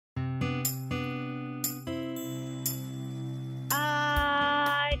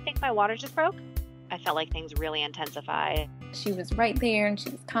my water just broke. I felt like things really intensified. She was right there and she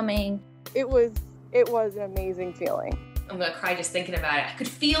was coming. It was an amazing feeling. I'm gonna cry just thinking about it. I could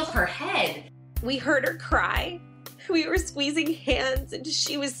feel her head. We heard her cry. We were squeezing hands and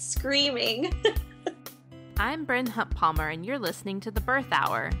she was screaming. I'm Bryn Hunt-Palmer, and you're listening to The Birth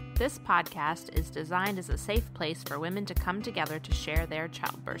Hour. This podcast is designed as a safe place for women to come together to share their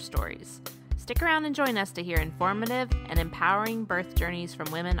childbirth stories. Stick around and join us to hear informative and empowering birth journeys from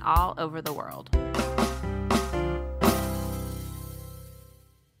women all over the world.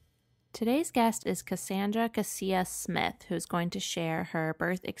 Today's guest is Cassandra Casillas-Smith, who's going to share her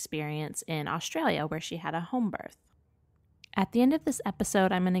birth experience in Australia, where she had a home birth. At the end of this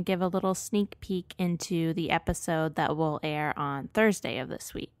episode, I'm going to give a little sneak peek into the episode that will air on Thursday of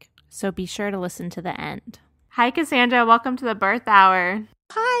this week. So be sure to listen to the end. Hi, Cassandra. Welcome to the Birth Hour.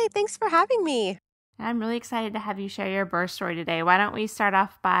 Hi, thanks for having me. I'm really excited to have you share your birth story today. Why don't we start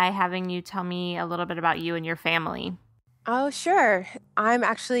off by having you tell me a little bit about you and your family? Oh, sure. I'm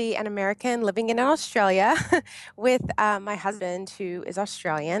actually an American living in Australia with my husband, who is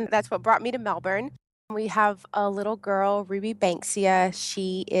Australian. That's what brought me to Melbourne. We have a little girl, Ruby Banksia.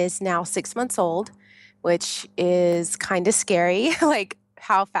 She is now 6 months old, which is kind of scary, like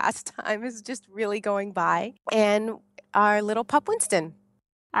how fast time is just really going by. And our little pup, Winston.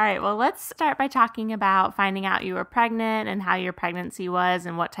 All right, well, let's start by talking about finding out you were pregnant and how your pregnancy was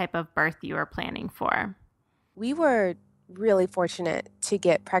and what type of birth you were planning for. We were really fortunate to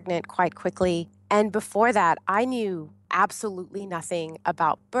get pregnant quite quickly. And before that, I knew absolutely nothing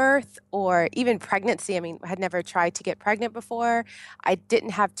about birth or even pregnancy. I mean, I had never tried to get pregnant before. I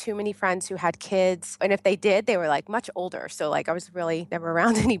didn't have too many friends who had kids. And if they did, they were like much older. So like I was really never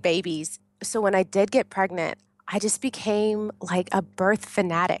around any babies. So when I did get pregnant, I just became like a birth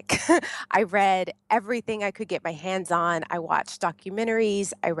fanatic. I read everything I could get my hands on. I watched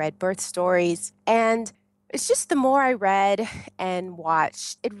documentaries. I read birth stories. And it's just the more I read and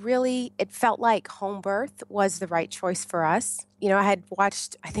watched, it felt like home birth was the right choice for us. You know, I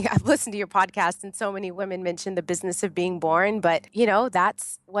think I've listened to your podcast and so many women mentioned the business of being born, but, you know,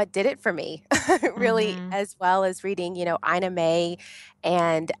 that's what did it for me, really, as well as reading, you know, Ina May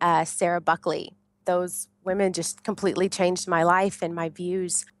and Sarah Buckley. Those women just completely changed my life and my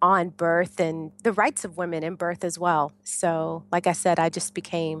views on birth and the rights of women in birth as well. So, like I said, I just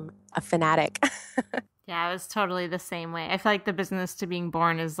became a fanatic. Yeah, it was totally the same way. I feel like the business to being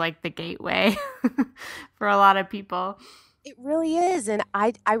born is like the gateway for a lot of people. It really is. And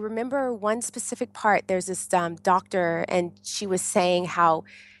I remember one specific part. There's this doctor, and she was saying how,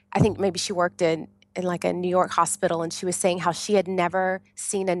 I think maybe she worked in like a New York hospital, and she was saying how she had never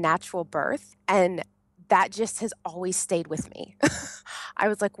seen a natural birth. And that just has always stayed with me. I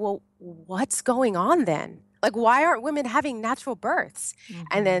was like, well, what's going on then? Like, why aren't women having natural births?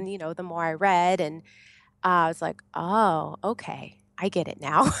 And then, you know, the more I read, and I was like, oh, okay, I get it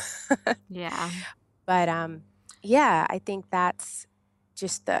now. Yeah. But yeah, I think that's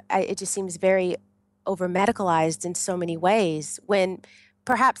just it just seems very over medicalized in so many ways when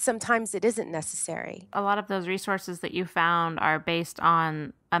perhaps sometimes it isn't necessary. A lot of those resources that you found are based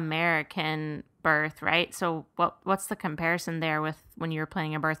on American birth, right? So what's the comparison there with when you were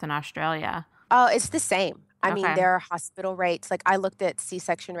planning a birth in Australia? Oh, it's the same. I mean, there are hospital rates. Like I looked at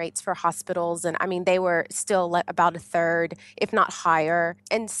C-section rates for hospitals, and I mean, they were still about a third, if not higher.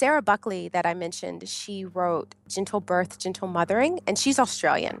 And Sarah Buckley that I mentioned, she wrote Gentle Birth, Gentle Mothering, and she's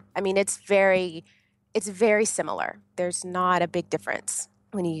Australian. I mean, it's very similar. There's not a big difference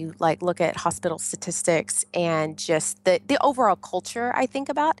when you like look at hospital statistics and just the overall culture I think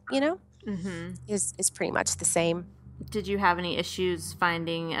about, you know, is pretty much the same. Did you have any issues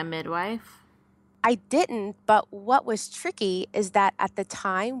finding a midwife? I didn't, but what was tricky is that at the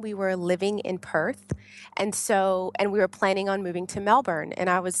time we were living in Perth, and we were planning on moving to Melbourne, and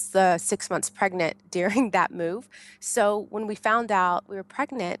I was 6 months pregnant during that move. So when we found out we were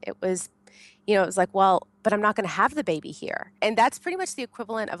pregnant, it was like, well, but I'm not going to have the baby here. And that's pretty much the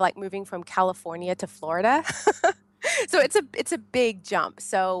equivalent of like moving from California to Florida. So it's a big jump.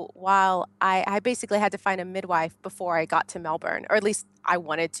 So while I basically had to find a midwife before I got to Melbourne, or at least I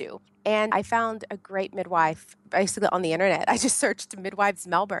wanted to. And I found a great midwife basically on the internet. I just searched midwives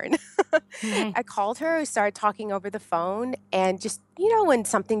Melbourne. I called her, we started talking over the phone, and just, you know, when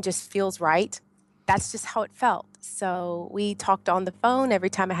something just feels right, that's just how it felt. So we talked on the phone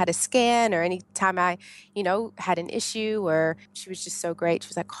every time I had a scan or any time I, you know, had an issue, or she was just so great. She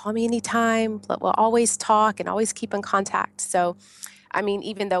was like, call me anytime. We'll always talk and always keep in contact. So, I mean,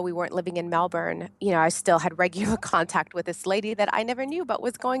 even though we weren't living in Melbourne, you know, I still had regular contact with this lady that I never knew but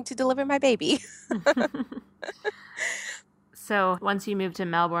was going to deliver my baby. So once you moved to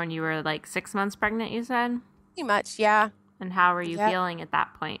Melbourne, you were like 6 months pregnant, you said? Pretty much, yeah. And how were you Yep. feeling at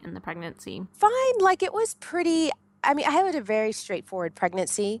that point in the pregnancy? Fine. Like it was pretty, I mean, I had a very straightforward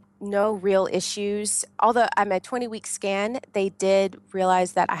pregnancy, no real issues. Although I'm a 20-week scan, they did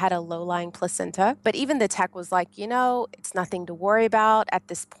realize that I had a low-lying placenta. But even the tech was like, it's nothing to worry about at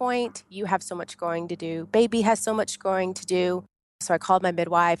this point. You have so much growing to do. Baby has so much growing to do. So I called my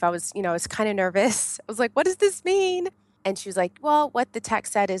midwife. I was kind of nervous. I was like, what does this mean? And she was like, well, what the tech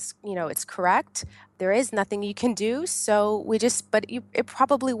said is, it's correct. There is nothing you can do. So it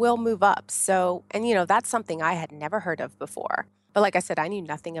probably will move up. So, and that's something I had never heard of before. But like I said, I knew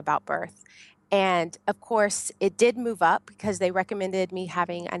nothing about birth. And of course, it did move up because they recommended me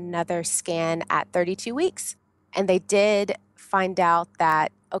having another scan at 32 weeks. And they did find out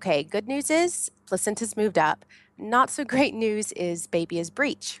that, okay, good news is placenta's moved up. Not so great news is baby is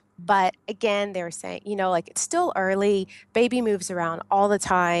breech. But again, they were saying, it's still early. Baby moves around all the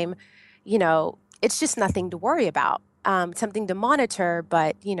time. It's just nothing to worry about. Something to monitor,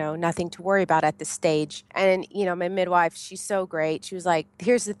 but, nothing to worry about at this stage. And, my midwife, she's so great. She was like,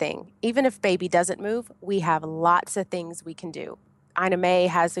 here's the thing. Even if baby doesn't move, we have lots of things we can do. Ina May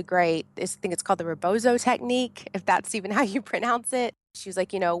has I think it's called the Rebozo technique, if that's even how you pronounce it. She was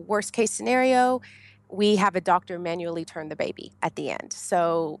like, worst case scenario, we have a doctor manually turn the baby at the end.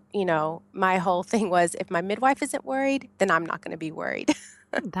 So, my whole thing was if my midwife isn't worried, then I'm not going to be worried.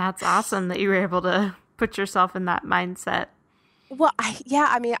 That's awesome that you were able to put yourself in that mindset. Well,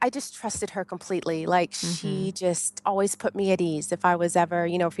 I just trusted her completely. Like she just always put me at ease. If I was ever,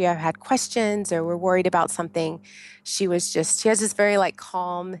 if you ever had questions or were worried about something, she has this very like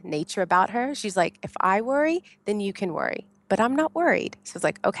calm nature about her. She's like, if I worry, then you can worry. But I'm not worried. So it's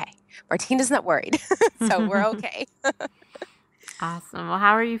like, okay, Martina's not worried. So we're okay. Awesome. Well,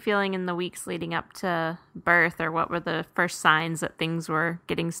 how are you feeling in the weeks leading up to birth, or what were the first signs that things were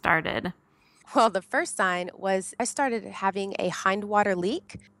getting started? Well, the first sign was I started having a hindwater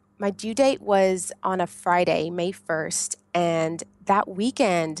leak. My due date was on a Friday, May 1st. And that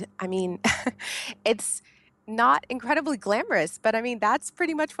weekend, it's not incredibly glamorous, but that's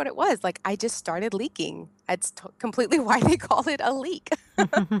pretty much what it was. Like I just started leaking. That's completely why they call it a leak.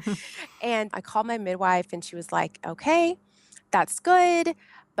 And I called my midwife and she was like, okay, that's good.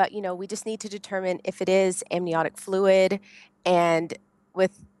 But, we just need to determine if it is amniotic fluid, and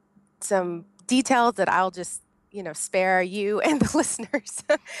with some details that I'll just, spare you and the listeners.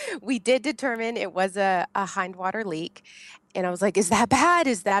 We did determine it was a hindwater leak. And I was like, is that bad?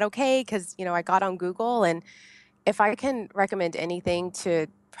 Is that okay? Because, I got on Google, and if I can recommend anything to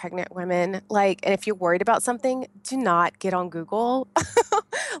pregnant women, and if you're worried about something, do not get on Google.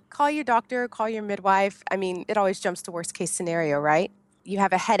 Call your doctor, call your midwife. It always jumps to worst case scenario, right? You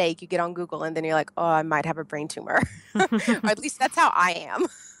have a headache, you get on Google, and then you're like, oh, I might have a brain tumor. Or at least that's how I am.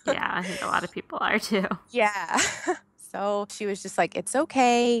 Yeah, I think a lot of people are too. Yeah. So she was just like, it's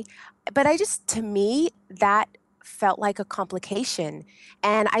okay. But to me, that felt like a complication.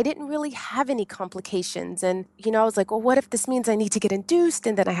 And I didn't really have any complications. And, I was like, well, what if this means I need to get induced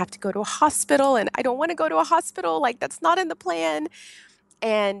and then I have to go to a hospital, and I don't want to go to a hospital. Like, that's not in the plan.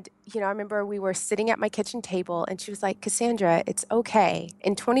 And, I remember we were sitting at my kitchen table and she was like, Cassandra, it's okay.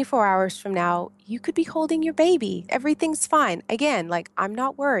 In 24 hours from now, you could be holding your baby. Everything's fine. Again, I'm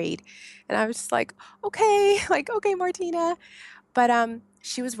not worried. And I was just like, okay, okay, Martina. But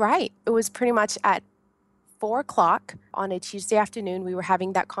she was right. It was pretty much at 4:00 on a Tuesday afternoon. We were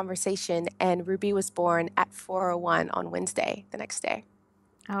having that conversation, and Ruby was born at 4:01 on Wednesday, the next day.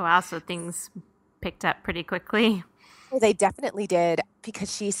 Oh, wow. So things picked up pretty quickly. They definitely did,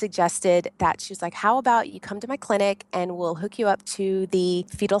 because she suggested that she was like, how about you come to my clinic and we'll hook you up to the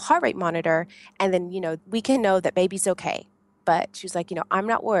fetal heart rate monitor, and then, we can know that baby's okay. But she was like, I'm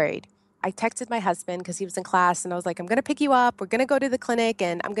not worried. I texted my husband because he was in class, and I was like, I'm going to pick you up. We're going to go to the clinic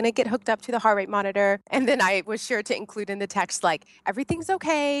and I'm going to get hooked up to the heart rate monitor. And then I was sure to include in the text, everything's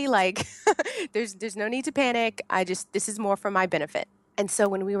okay. There's no need to panic. This is more for my benefit. And so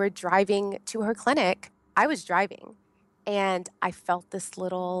when we were driving to her clinic, I was driving. And I felt this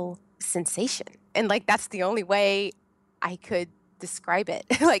little sensation. And that's the only way I could describe it.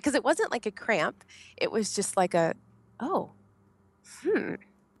 Because it wasn't like a cramp. It was just like am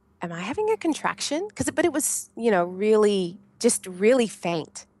I having a contraction? But it was, really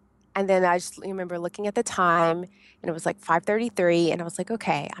faint. And then I just remember looking at the time, and it was 5:33. And I was like,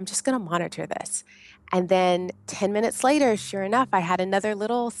 okay, I'm just going to monitor this. And then 10 minutes later, sure enough, I had another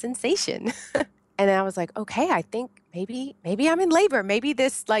little sensation. And then I was like, okay, I think maybe I'm in labor. Maybe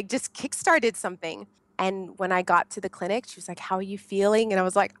this just kickstarted something. And when I got to the clinic, she was like, how are you feeling? And I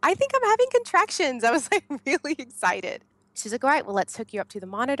was like, I think I'm having contractions. I was really excited. She's like, all right, well, let's hook you up to the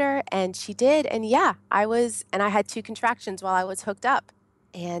monitor. And she did. And yeah, I had 2 contractions while I was hooked up.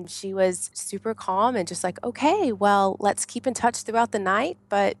 And she was super calm and just like, okay, well, let's keep in touch throughout the night,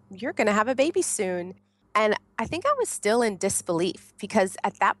 but you're going to have a baby soon. And I think I was still in disbelief because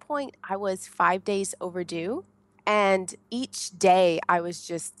at that point I was 5 days overdue. And each day I was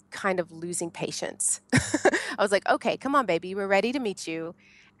just kind of losing patience. I was like, okay, come on, baby, we're ready to meet you.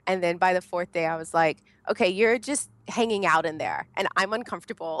 And then by the 4th day, I was like, okay, you're just hanging out in there and I'm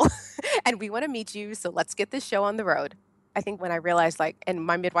uncomfortable and we want to meet you. So let's get this show on the road. I think when I realized and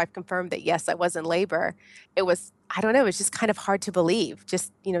my midwife confirmed that, yes, I was in labor, it was, I don't know, it was just kind of hard to believe.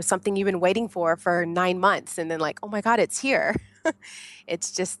 Just, something you've been waiting for 9 months. And then oh my God, it's here.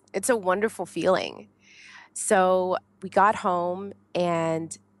 It's a wonderful feeling. So we got home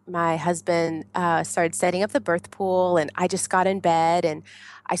and my husband started setting up the birth pool and I just got in bed and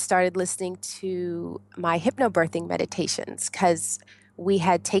I started listening to my hypnobirthing meditations because we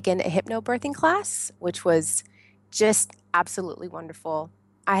had taken a hypnobirthing class, which was just absolutely wonderful.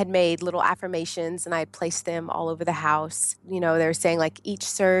 I had made little affirmations and I had placed them all over the house. They were saying each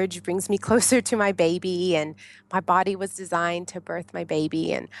surge brings me closer to my baby and my body was designed to birth my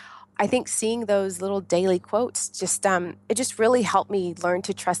baby. And I think seeing those little daily quotes it just really helped me learn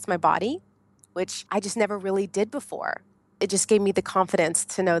to trust my body, which I just never really did before. It just gave me the confidence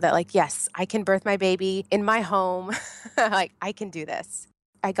to know that yes, I can birth my baby in my home. I can do this.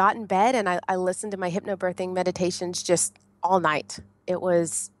 I got in bed and I listened to my hypnobirthing meditations just all night. It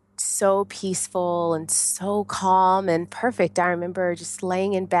was so peaceful and so calm and perfect. I remember just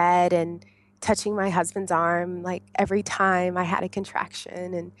laying in bed and touching my husband's arm every time I had a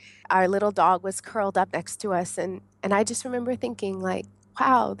contraction. And our little dog was curled up next to us. And I just remember thinking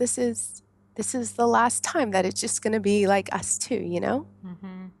wow, this is the last time that it's just going to be us too,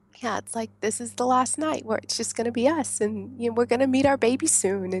 Mm-hmm. Yeah, it's this is the last night where it's just going to be us and we're going to meet our baby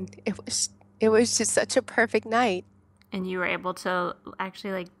soon. And it was just such a perfect night. And you were able to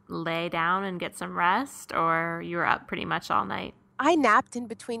actually lay down and get some rest, or you were up pretty much all night? I napped in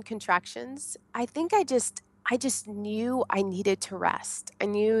between contractions. I think I just knew I needed to rest. I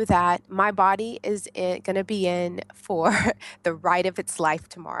knew that my body is going to be in for the ride of its life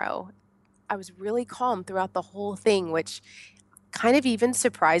tomorrow. I was really calm throughout the whole thing, which kind of even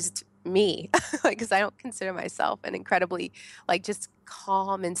surprised me because I don't consider myself an incredibly just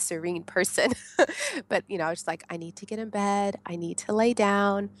calm and serene person. But, I was just I need to get in bed. I need to lay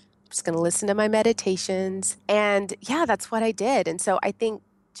down. I'm just going to listen to my meditations. And yeah, that's what I did. And so I think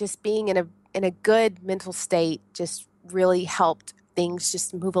just being in a good mental state just really helped things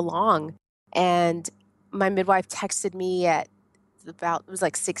just move along. And my midwife texted me at it was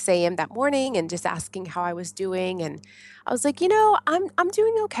 6 a.m. that morning and just asking how I was doing. And I was like, I'm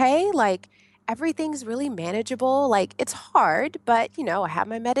doing okay. Everything's really manageable. It's hard, but I have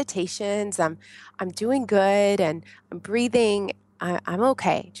my meditations. I'm doing good and I'm breathing. I'm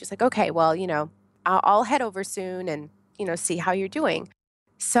okay. She's like, okay, well, I'll head over soon and, see how you're doing.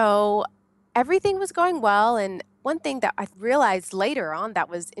 So everything was going well. And one thing that I realized later on that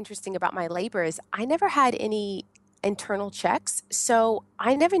was interesting about my labor is I never had any internal checks. So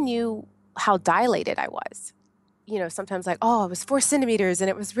I never knew how dilated I was. Sometimes oh, it was 4 centimeters and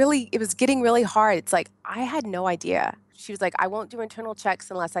it was getting really hard. It's I had no idea. She was like, I won't do internal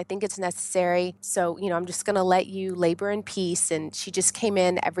checks unless I think it's necessary. So, I'm just going to let you labor in peace. And she just came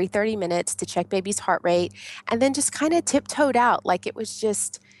in every 30 minutes to check baby's heart rate and then just kind of tiptoed out. It was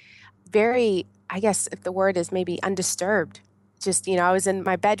just very, I guess if the word is maybe undisturbed. Just, I was in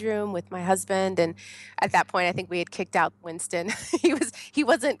my bedroom with my husband. And at that point, I think we had kicked out Winston. He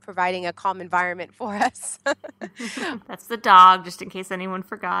wasn't providing a calm environment for us. That's the dog, just in case anyone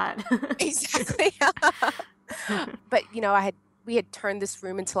forgot. Exactly. But, we had turned this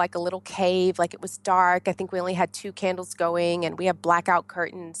room into a little cave. It was dark. I think we only had 2 candles going and we have blackout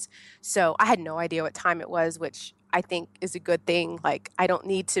curtains. So I had no idea what time it was, which I think is a good thing. I don't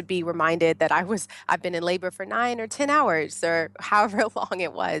need to be reminded that I've been in labor for 9 or 10 hours or however long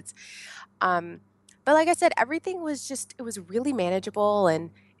it was. But like I said, everything was it was really manageable and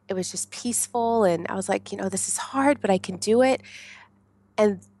it was just peaceful. And I was like, this is hard, but I can do it.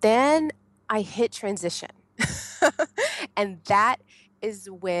 And then I hit transition. And that is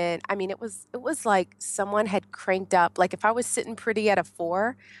when, it was someone had cranked up. If I was sitting pretty at a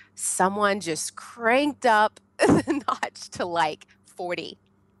 4, someone just cranked up the notch to 40.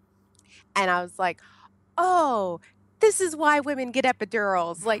 And I was like, oh, this is why women get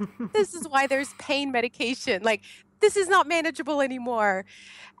epidurals. This is why there's pain medication. This is not manageable anymore.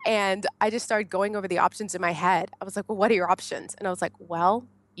 And I just started going over the options in my head. I was like, well, what are your options? And I was like, well,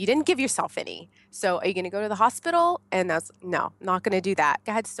 you didn't give yourself any. So are you going to go to the hospital? And I was, no, not going to do that.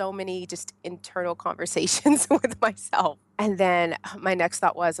 I had so many just internal conversations with myself. And then my next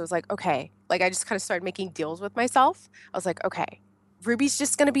thought was, I was like, okay, like I just kind of started making deals with myself. I was like, okay, Ruby's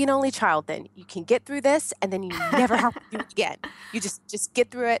just going to be an only child then. You can get through this and then you never have to do it again. You just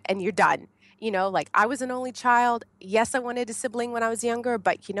get through it and you're done. You know, like I was an only child. Yes, I wanted a sibling when I was younger,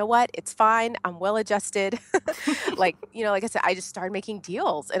 but you know what? It's fine. I'm well adjusted. Like, you know, like I said, I just started making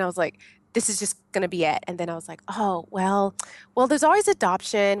deals and I was like, this is just going to be it. And then I was like, oh, well, there's always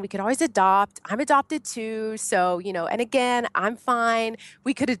adoption. We could always adopt. I'm adopted too. So, you know, and again, I'm fine.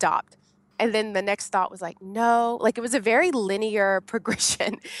 We could adopt. And then the next thought was like, no, like it was a very linear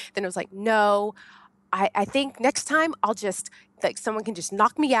progression. Then it was like, no, I think next time I'll just, like someone can just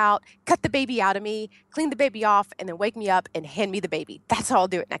knock me out, cut the baby out of me, clean the baby off, and then wake me up and hand me the baby. That's how I'll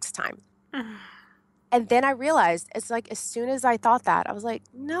do it next time. And then I realized it's like as soon as I thought that, I was like,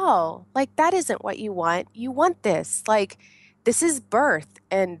 no, like that isn't what you want. You want this. Like this is birth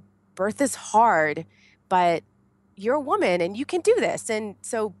and birth is hard, but you're a woman and you can do this. And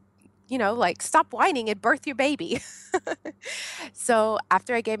so, you know, like stop whining and birth your baby. So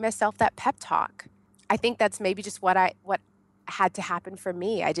after I gave myself that pep talk, I think that's maybe just what had to happen for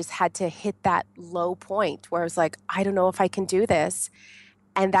me. I just had to hit that low point where I was like, I don't know if I can do this.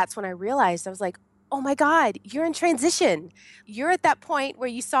 And that's when I realized, I was like, oh my God, you're in transition. You're at that point where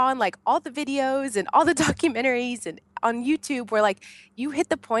you saw in like all the videos and all the documentaries and on YouTube where like you hit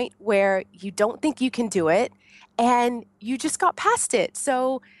the point where you don't think you can do it and you just got past it.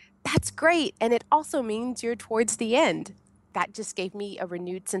 So that's great. And it also means you're towards the end. That just gave me a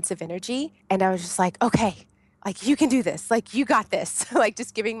renewed sense of energy. And I was just like, okay, like you can do this. Like you got this. Like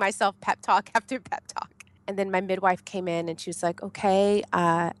just giving myself pep talk after pep talk. And then my midwife came in and she was like, okay,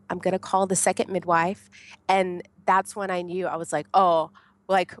 I'm going to call the second midwife. And that's when I knew. I was like, oh,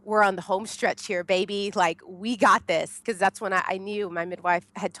 like we're on the home stretch here, baby. Like we got this. Because that's when I knew. My midwife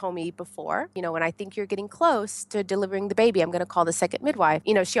had told me before, you know, when I think you're getting close to delivering the baby, I'm going to call the second midwife.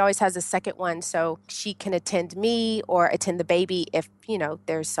 You know, she always has a second one so she can attend me or attend the baby if, you know,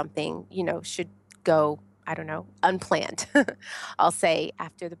 there's something, you know, should go, I don't know, unplanned, I'll say,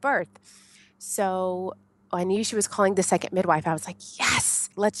 after the birth. So I knew she was calling the second midwife. I was like, yes,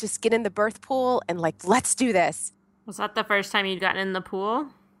 let's just get in the birth pool and like, let's do this. Was that the first time you'd gotten in the pool?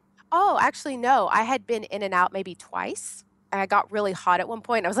 Oh, actually, no. I had been in and out maybe twice. I got really hot at one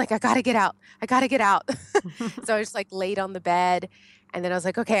point. I was like, I got to get out. I got to get out. So I was like laid on the bed. And then I was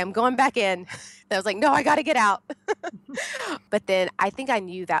like, okay, I'm going back in. And I was like, no, I got to get out. But then I think I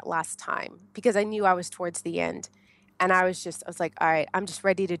knew that last time because I knew I was towards the end. And I was like, all right, I'm just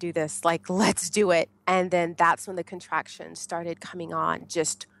ready to do this. Like, let's do it. And then that's when the contractions started coming on,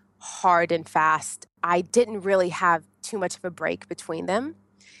 just hard and fast. I didn't really have too much of a break between them.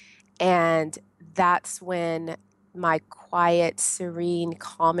 And that's when my quiet, serene,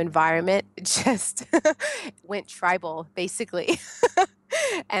 calm environment just went tribal, basically.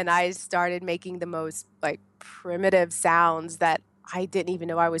 And I started making the most like primitive sounds that I didn't even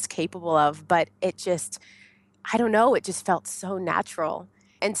know I was capable of. But it just, I don't know, it just felt so natural.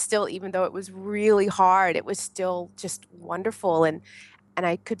 And still, even though it was really hard, it was still just wonderful. And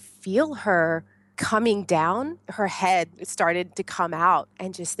I could feel her coming down, her head started to come out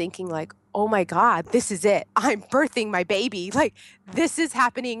and just thinking like, oh my God, this is it. I'm birthing my baby. Like this is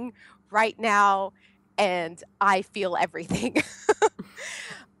happening right now. And I feel everything.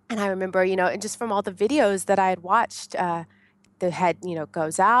 And I remember, you know, and just from all the videos that I had watched, the head, you know,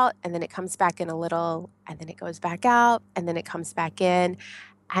 goes out and then it comes back in a little and then it goes back out and then it comes back in.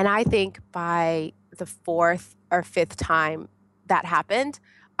 And I think by the fourth or fifth time that happened,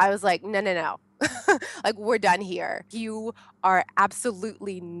 I was like, no. Like, we're done here. You are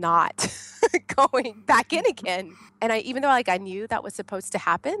absolutely not going back in again. And even though like I knew that was supposed to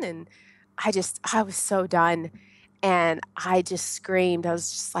happen and I was so done and I just screamed. I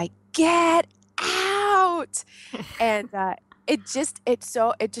was just like, get out. And it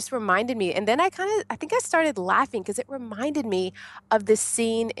just reminded me. And then I think I started laughing because it reminded me of the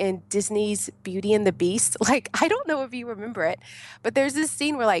scene in Disney's Beauty and the Beast. Like, I don't know if you remember it, but there's this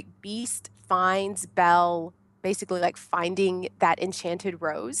scene where like Beast finds Belle basically like finding that enchanted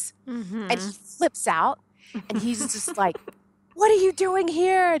rose. Mm-hmm. And he flips out and he's just like, what are you doing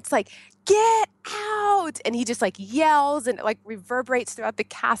here? It's like, get out. And he just like yells and it like reverberates throughout the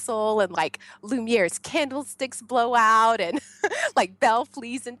castle and like Lumiere's candlesticks blow out and like Belle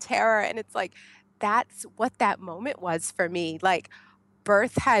flees in terror. And it's like, that's what that moment was for me. Like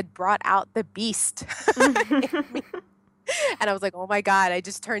birth had brought out the beast. Mm-hmm. And I was like, oh my God, I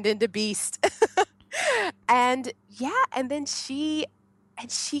just turned into Beast. And yeah, and then she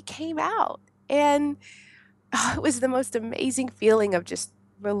and she came out. And it was the most amazing feeling of just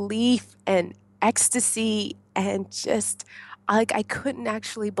relief and ecstasy, and just like I couldn't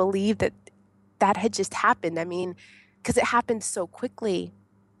actually believe that that had just happened. I mean, because it happened so quickly.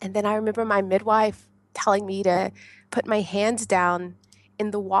 And then I remember my midwife telling me to put my hands down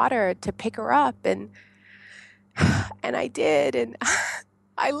in the water to pick her up, and I did, and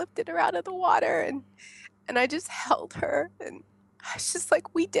I lifted her out of the water, and I just held her, and I was just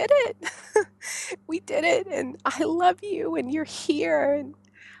like, we did it. We did it, and I love you, and you're here. And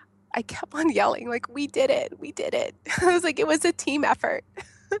I kept on yelling, like, we did it. We did it. I was like, it was a team effort.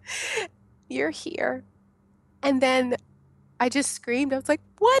 You're here. And then I just screamed. I was like,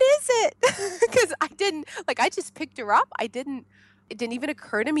 what is it? Because I just picked her up. It didn't even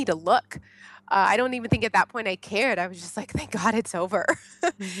occur to me to look. I don't even think at that point I cared. I was just like, thank God it's over.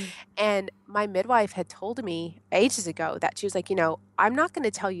 Mm-hmm. And my midwife had told me ages ago that she was like, I'm not going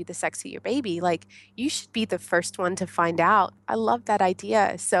to tell you the sex of your baby. Like, you should be the first one to find out. I love that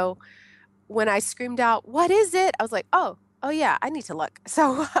idea. So when I screamed out, what is it? I was like, oh yeah, I need to look.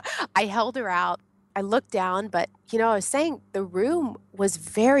 So I held her out. I looked down, but I was saying the room was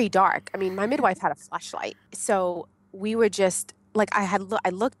very dark. I mean, my midwife had a flashlight. So we were just like, I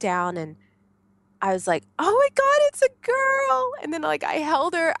looked down, and I was like, oh my God, it's a girl. And then I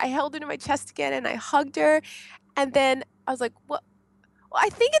held her to my chest again, and I hugged her. And then I was like, what? Well, I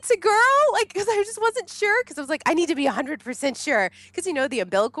think it's a girl, because I just wasn't sure, because I was like, I need to be 100% sure, because, the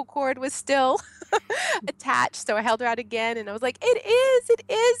umbilical cord was still attached. So I held her out again, and I was like, it is,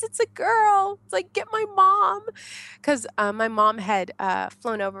 it's a girl. It's like, get my mom, because my mom had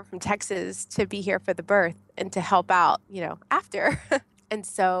flown over from Texas to be here for the birth and to help out, after. And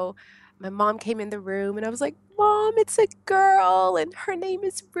so my mom came in the room, and I was like, Mom, it's a girl, and her name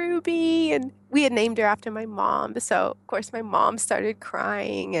is Ruby. And we had named her after my mom. So, of course, my mom started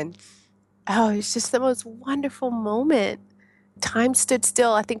crying, and it was just the most wonderful moment. Time stood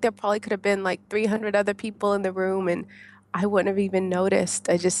still. I think there probably could have been 300 other people in the room, and I wouldn't have even noticed.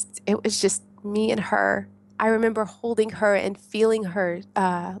 It was just me and her. I remember holding her and feeling her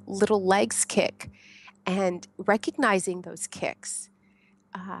little legs kick and recognizing those kicks.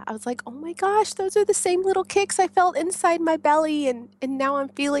 I was like, oh my gosh, those are the same little kicks I felt inside my belly, and now I'm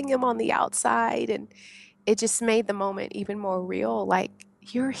feeling them on the outside. And it just made the moment even more real. Like,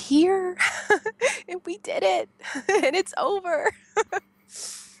 you're here, and we did it, and it's over.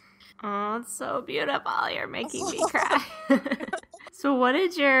 Oh, it's so beautiful. You're making me cry. So what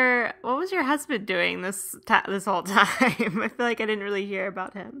was your husband doing this whole time? I feel like I didn't really hear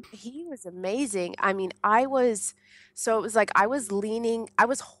about him. He was amazing. I mean, it was I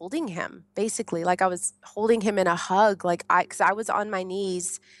was holding him, basically. I was holding him in a hug, because I was on my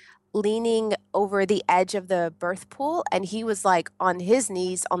knees leaning over the edge of the birth pool, and he was on his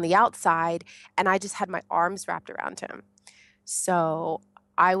knees on the outside, and I just had my arms wrapped around him. So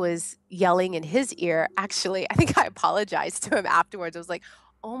I was yelling in his ear. Actually, I think I apologized to him afterwards. I was like,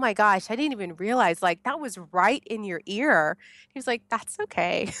 oh my gosh, I didn't even realize that was right in your ear. He was like, that's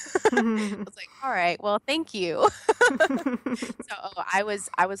okay. I was like, all right, well, thank you. So I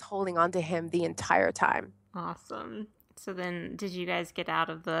was holding on to him the entire time. Awesome. So then did you guys get out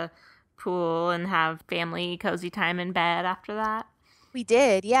of the pool and have family cozy time in bed after that? We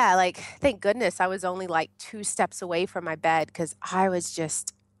did, yeah. Thank goodness I was only 2 steps away from my bed, because I was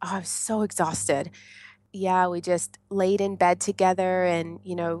so exhausted. Yeah, we just laid in bed together, and,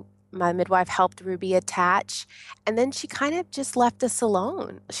 my midwife helped Ruby attach, and then she kind of just left us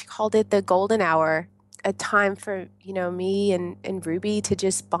alone. She called it the golden hour, a time for, me and Ruby to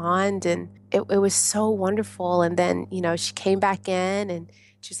just bond, and it was so wonderful. And then, she came back in, and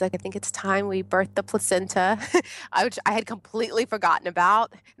she was like, I think it's time we birthed the placenta, which I had completely forgotten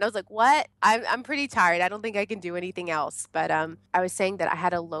about. And I was like, what? I'm pretty tired. I don't think I can do anything else. But I was saying that I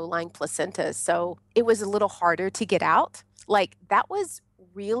had a low-lying placenta, so it was a little harder to get out. That was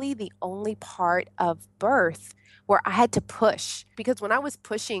really the only part of birth where I had to push. Because when I was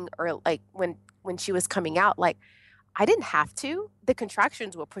pushing, or when she was coming out, I didn't have to. The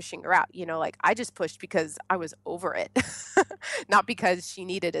contractions were pushing her out. I just pushed because I was over it, not because she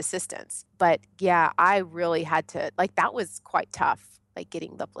needed assistance. But yeah, I really had to, that was quite tough,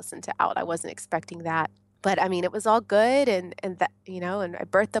 getting the placenta out. I wasn't expecting that. But I mean, it was all good. And that, and I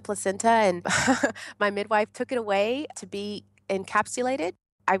birthed the placenta, and my midwife took it away to be encapsulated.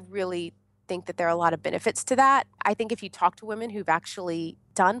 I really think that there are a lot of benefits to that. I think if you talk to women who've actually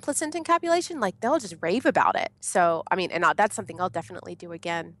done placenta encapsulation, they'll just rave about it. So, I mean, and that's something I'll definitely do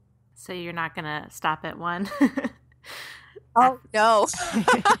again. So you're not going to stop at one? Oh, no.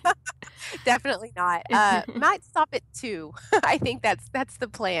 Definitely not. Might stop at 2. I think that's the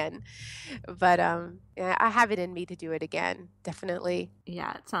plan. But yeah, I have it in me to do it again. Definitely.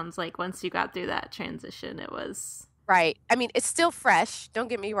 Yeah, it sounds like once you got through that transition, it was Right. I mean, it's still fresh. Don't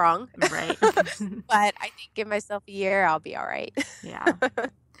get me wrong. right. But I think give myself a year, I'll be all right. Yeah.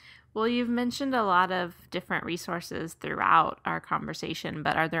 Well, you've mentioned a lot of different resources throughout our conversation,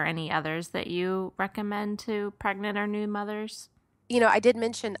 but are there any others that you recommend to pregnant or new mothers? I did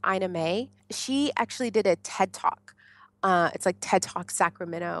mention Ina May. She actually did a TED Talk. It's like TED Talk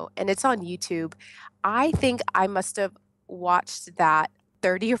Sacramento, and it's on YouTube. I think I must have watched that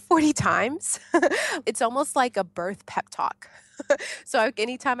 30 or 40 times. It's almost like a birth pep talk. So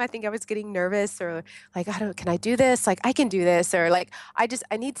anytime I think I was getting nervous or like, can I do this? Like, I can do this. Or like, I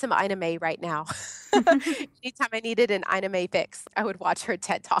need some Ina May right now. Anytime I needed an Ina May fix, I would watch her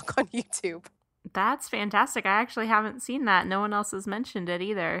TED Talk on YouTube. That's fantastic. I actually haven't seen that. No one else has mentioned it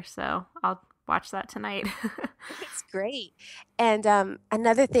either. So I'll watch that tonight. It's great. And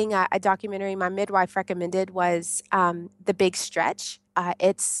another thing, a documentary my midwife recommended was The Big Stretch.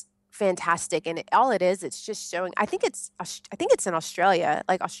 It's fantastic, and all it is, it's just showing. I think it's in Australia,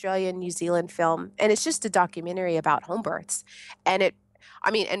 like Australia, New Zealand film, and it's just a documentary about home births. And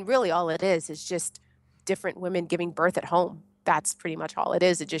and really all it is just different women giving birth at home. That's pretty much all it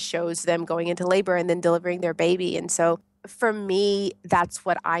is. It just shows them going into labor and then delivering their baby. And so for me, that's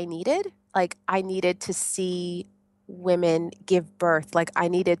what I needed. Like, I needed to see women give birth. Like, I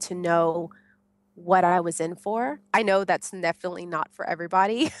needed to know what I was in for. I know that's definitely not for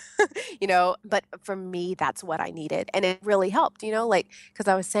everybody, but for me, that's what I needed. And it really helped, because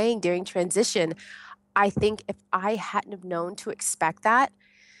I was saying during transition, I think if I hadn't have known to expect that,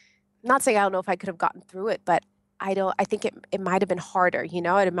 not saying I don't know if I could have gotten through it, but I think it might have been harder,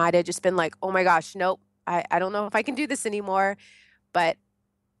 it might have just been like, oh my gosh, nope, I don't know if I can do this anymore. But,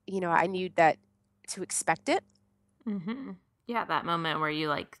 I knew that to expect it. Mm-hmm. Yeah, that moment where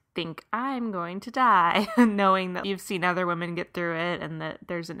you think I'm going to die, knowing that you've seen other women get through it and that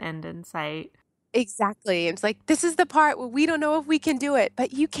there's an end in sight. Exactly. It's like, this is the part where we don't know if we can do it,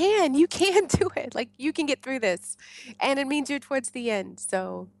 but you can do it. Like, you can get through this. And it means you're towards the end.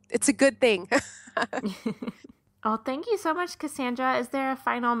 So it's a good thing. Oh, thank you so much, Cassandra. Is there a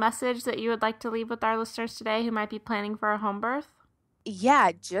final message that you would like to leave with our listeners today who might be planning for a home birth?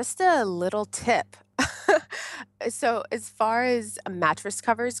 Yeah, just a little tip. So as far as mattress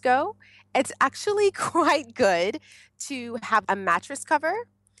covers go, it's actually quite good to have a mattress cover,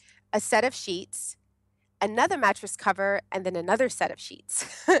 a set of sheets, another mattress cover, and then another set of sheets.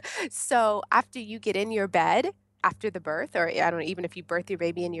 So after you get in your bed, after the birth, or I don't know, even if you birth your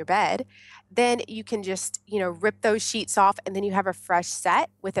baby in your bed, then you can just, rip those sheets off, and then you have a fresh set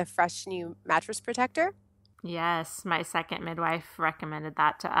with a fresh new mattress protector. Yes, my second midwife recommended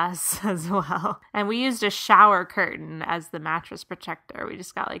that to us as well. And we used a shower curtain as the mattress protector. We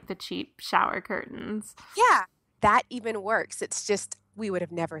just got the cheap shower curtains. Yeah, that even works. It's just, we would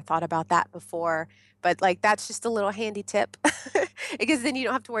have never thought about that before. But that's just a little handy tip because then you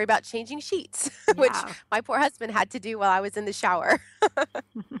don't have to worry about changing sheets, which my poor husband had to do while I was in the shower.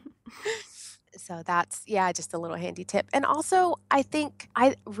 So that's, just a little handy tip. And also, I think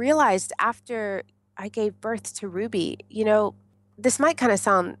I realized after I gave birth to Ruby, this might kind of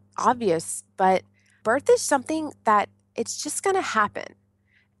sound obvious, but birth is something that it's just going to happen.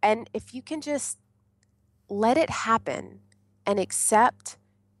 And if you can just let it happen and accept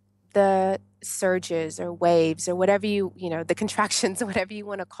the surges or waves or whatever the contractions, whatever you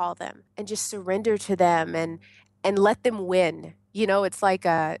want to call them, and just surrender to them and let them win. It's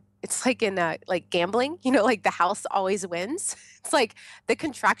like in gambling, like the house always wins. It's like the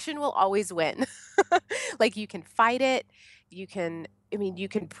contraction will always win. Like, you can fight it. You can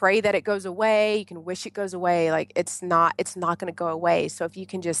pray that it goes away. You can wish it goes away. Like, it's not going to go away. So if you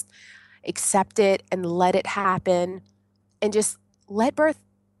can just accept it and let it happen and just let birth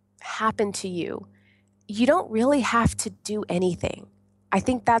happen to you, you don't really have to do anything. I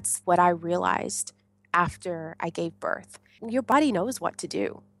think that's what I realized after I gave birth. Your body knows what to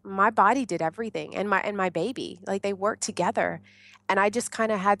do. My body did everything, and my baby, they work together. And I just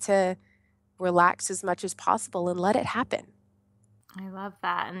kind of had to relax as much as possible and let it happen. I love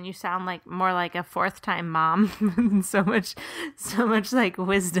that. And you sound more like a fourth time mom. so much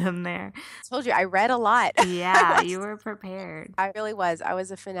wisdom there. I told you, I read a lot. Yeah, you were prepared. I really was. I was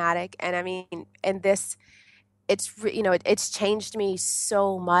a fanatic. And this, it's changed me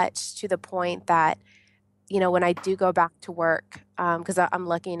so much to the point that, when I do go back to work, because I'm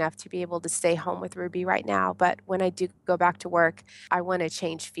lucky enough to be able to stay home with Ruby right now. But when I do go back to work, I want to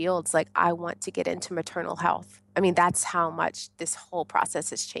change fields. I want to get into maternal health. That's how much this whole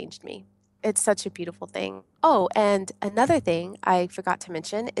process has changed me. It's such a beautiful thing. Oh, and another thing I forgot to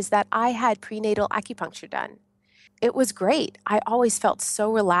mention is that I had prenatal acupuncture done. It was great. I always felt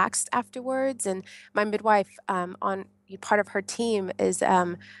so relaxed afterwards. And my midwife on part of her team is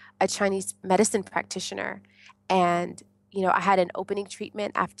a Chinese medicine practitioner. And, I had an opening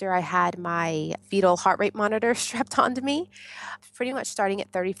treatment after I had my fetal heart rate monitor strapped onto me. Pretty much starting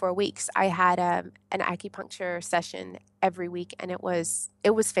at 34 weeks, I had an acupuncture session every week, and it was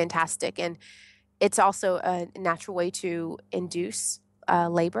fantastic. And it's also a natural way to induce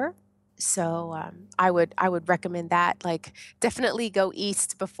labor. So I would recommend that. Like, definitely go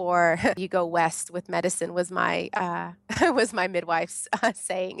east before you go west with medicine was my midwife's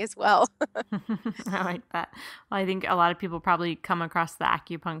saying as well. I like that. Well, I think a lot of people probably come across the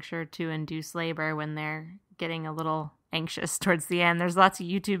acupuncture to induce labor when they're getting a little anxious towards the end. There's lots of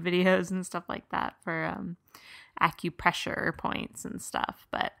YouTube videos and stuff like that for acupressure points and stuff.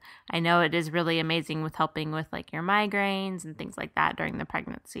 But I know it is really amazing with helping with like your migraines and things like that during the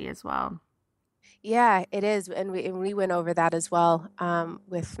pregnancy as well. Yeah, it is. And we went over that as well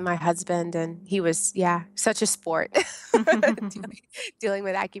with my husband, and he was, such a sport dealing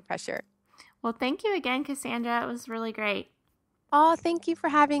with acupressure. Well, thank you again, Cassandra. It was really great. Oh, thank you for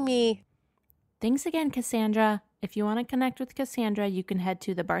having me. Thanks again, Cassandra. If you want to connect with Cassandra, you can head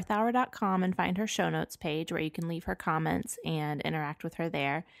to thebirthhour.com and find her show notes page where you can leave her comments and interact with her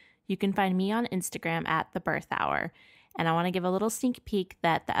there. You can find me on Instagram at thebirthhour. And I want to give a little sneak peek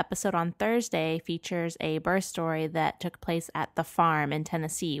that the episode on Thursday features a birth story that took place at The Farm in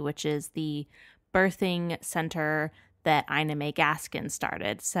Tennessee, which is the birthing center that Ina May Gaskin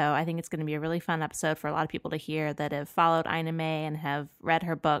started. So I think it's going to be a really fun episode for a lot of people to hear that have followed Ina May and have read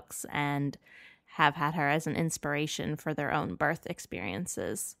her books and have had her as an inspiration for their own birth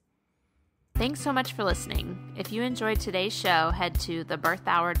experiences. Thanks so much for listening. If you enjoyed today's show, head to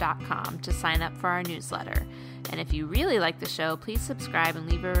thebirthhour.com to sign up for our newsletter. And if you really like the show, please subscribe and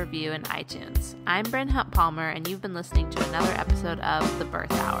leave a review in iTunes. I'm Bryn Hunt Palmer, and you've been listening to another episode of The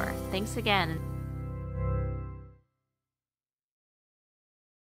Birth Hour. Thanks again.